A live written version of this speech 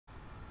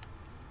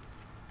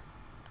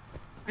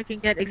I can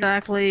get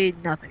exactly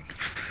nothing.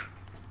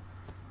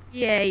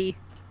 Yay.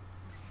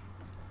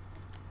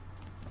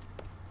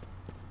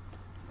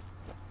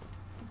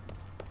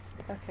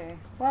 Okay,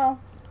 well,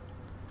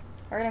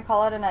 we're gonna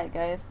call it a night,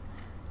 guys.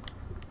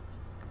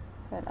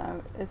 But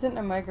isn't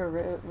Omega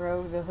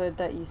Rogue the hood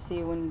that you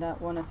see when that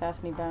one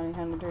assassin bounty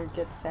hunter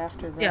gets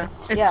after this?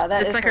 Yeah, Yeah,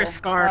 that it's is like her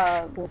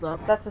scarf pulled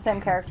up. That's the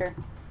same character.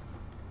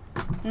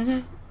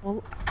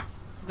 Well,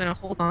 I'm gonna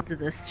hold on to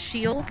this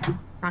shield.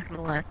 Not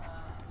gonna let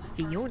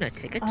Fiona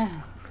take it.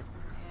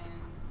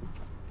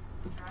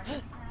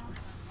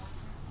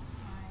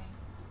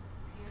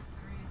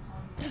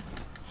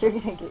 You're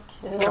gonna get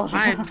killed. No,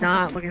 I'm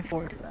not looking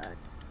forward to that.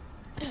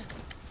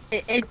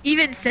 It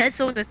even said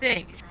so in the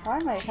thing. Why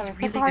am I having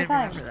really such a hard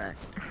time? Remember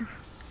that.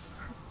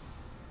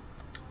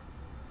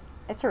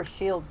 It's her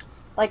shield.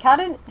 Like,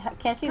 can't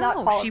she not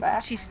call it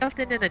back? She stuffed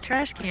it in the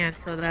trash can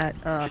so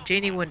that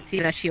Janie wouldn't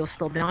see that she was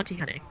still bounty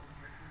hunting.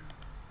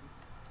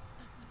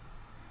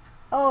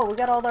 Oh, we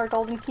got all our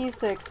golden keys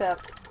to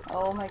accept.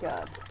 Oh my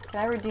god. Can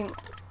I redeem...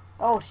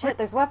 Oh shit,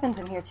 there's weapons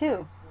in here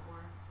too.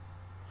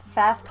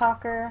 Fast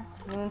Talker,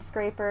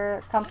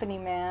 Moonscraper, Company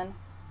Man,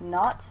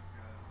 Not,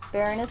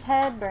 Bear in his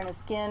head, bear in his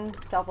skin,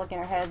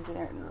 doppelganger head,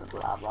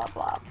 blah blah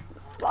blah.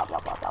 Blah blah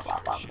blah blah blah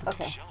blah.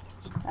 Okay.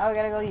 Now we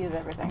gotta go use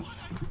everything.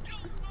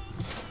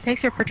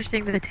 Thanks for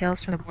purchasing the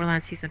Tales from the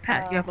Borderlands Season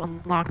Pass. You have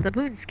unlocked the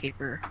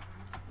Moonscaper.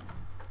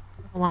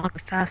 Unlocked the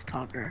Fast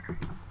Talker.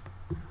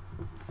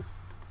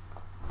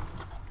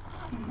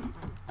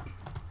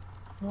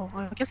 Well,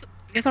 I guess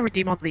I'll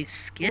redeem all these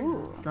skins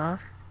and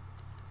stuff.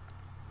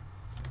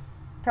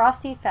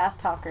 Frosty Fast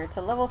Talker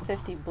to level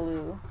 50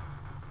 blue.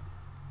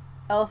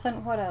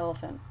 Elephant, what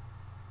elephant?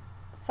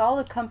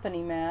 Solid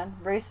Company Man.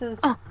 Races.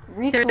 Oh,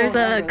 there's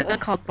a gun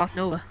called Boss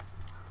Nova.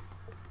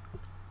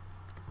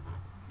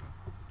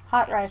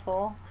 Hot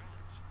Rifle.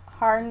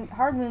 Hard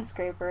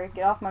Moonscraper.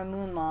 Get off my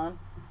moon lawn.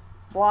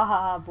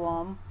 Bwahaha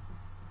Blum.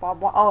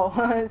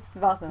 Oh, it's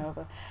Boss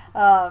Nova.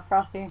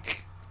 Frosty.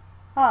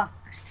 Huh.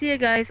 See ya,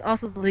 guys.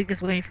 Also, the league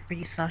is waiting for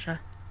you, Sasha.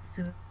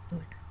 Soon.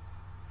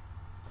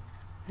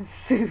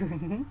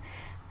 Soon.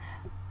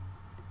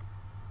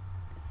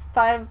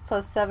 5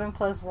 plus 7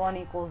 plus 1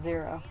 equals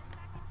 0.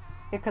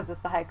 Because it's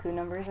the haiku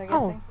numbers, I guess.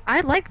 Oh,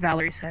 I like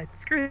Valerie's head.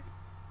 Screw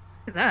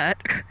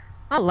that.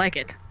 I like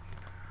it.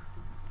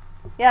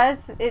 Yeah,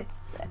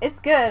 it's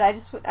good.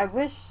 I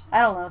wish,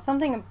 I don't know,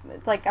 something,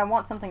 it's like I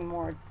want something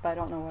more, but I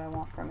don't know what I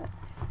want from it.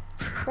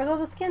 Where's all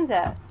the skins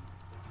at?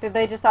 Did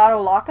they just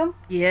auto-lock them?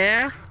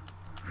 Yeah.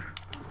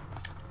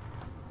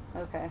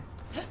 Okay.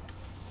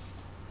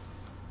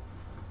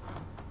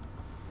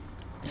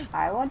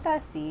 I want to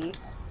see.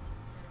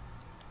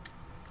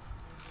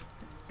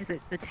 Is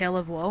it the Tale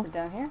of Woe? Is it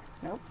down here?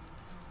 Nope.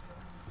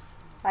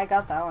 I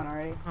got that one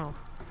already. Oh.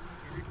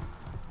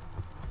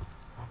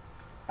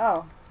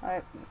 Oh,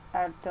 I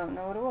don't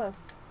know what it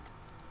was.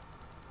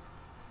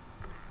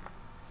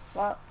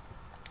 Well.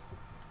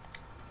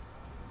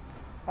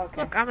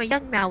 Okay. Look, I'm a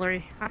young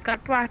Mallory. I've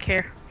got black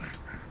hair.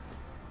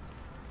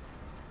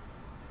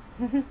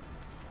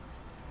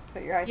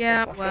 But your eyes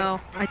yeah, so well,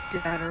 up. I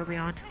did that early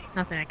on.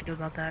 Nothing I can do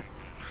about that.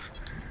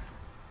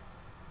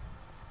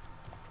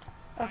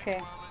 Okay.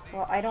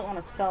 Well, I don't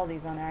want to sell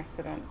these on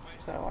accident,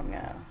 so I'm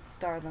gonna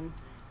star them.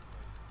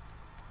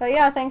 But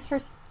yeah, thanks for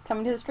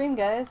coming to the stream,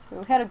 guys.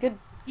 We've had a good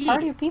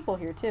party of people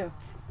here, too.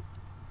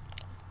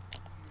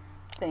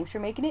 Thanks for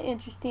making it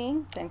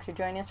interesting. Thanks for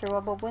joining us for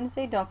Web Up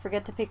Wednesday. Don't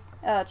forget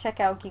to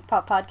check out Geek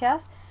Pop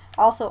Podcast.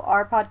 Also,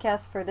 our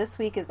podcast for this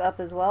week is up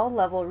as well,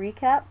 Level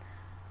Recap.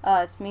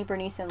 It's me,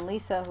 Bernice, and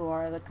Lisa who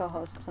are the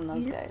co-hosts and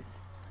those guys.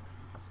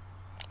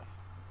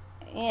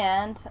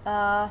 And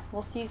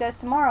we'll see you guys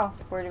tomorrow.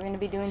 We're going to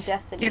be doing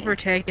Destiny. Give or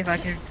take if I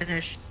can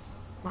finish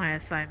my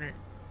assignment.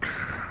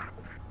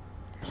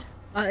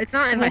 It's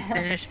not if I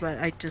finish, but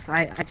I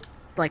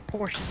like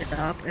portion it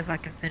up. If I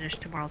can finish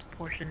tomorrow's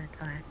portion in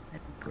time,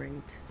 that'd be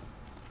great.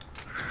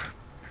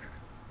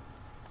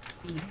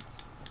 Be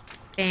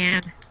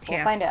fantastic.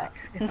 We'll find out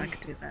if I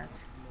could do that.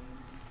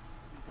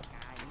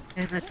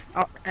 And that's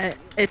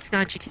it's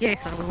not GTA,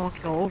 so we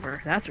won't go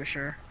over. That's for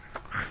sure.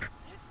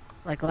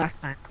 Like last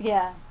time.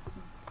 Yeah,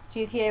 it's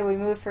GTA. We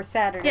moved for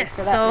Saturdays. Yes.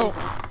 For that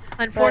reason.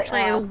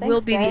 Unfortunately, but, it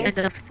will be guys.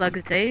 the end of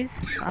Thugs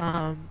Days.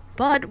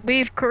 But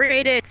we've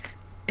created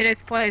in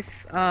its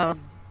place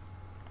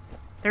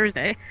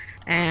Thursday,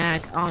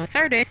 and on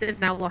Saturdays it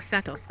is now Los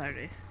Santos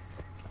Saturdays.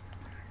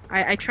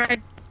 I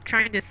tried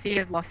trying to see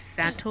if Los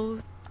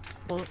Santos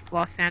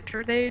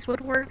days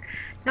would work.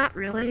 Not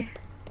really.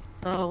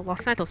 So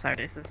Los Santos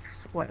Saturdays is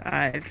what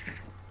I've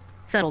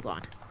settled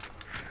on.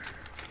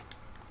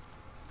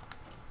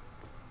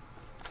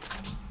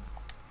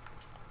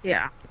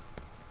 Yeah.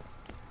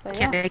 But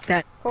Can't make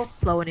that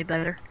flow any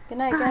better. Good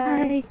night,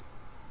 guys.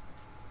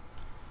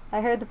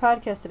 I heard the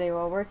podcast today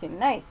while working.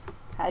 Nice.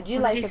 How'd you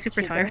like it?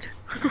 Super tired.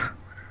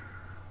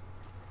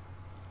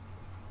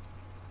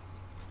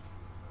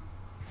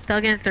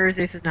 Thuggin'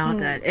 Thursdays is now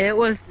dead. It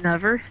was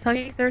never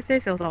Thuggin'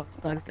 Thursdays, it was always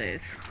Thugs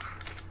Days.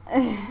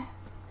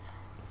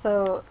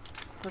 So,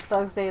 the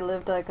Thugs Day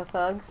lived like a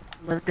thug?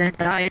 lived and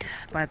died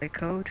by the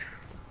code.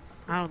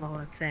 I don't know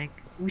what I'm saying.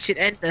 We should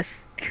end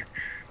this.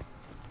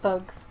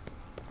 Thug.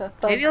 The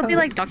thug Maybe it'll be code.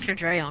 like Dr.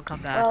 Dre on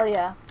comeback. Well,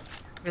 yeah.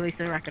 Release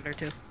a record or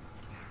two.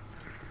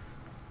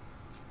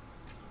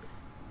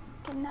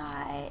 Good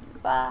night.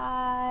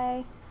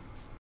 Bye.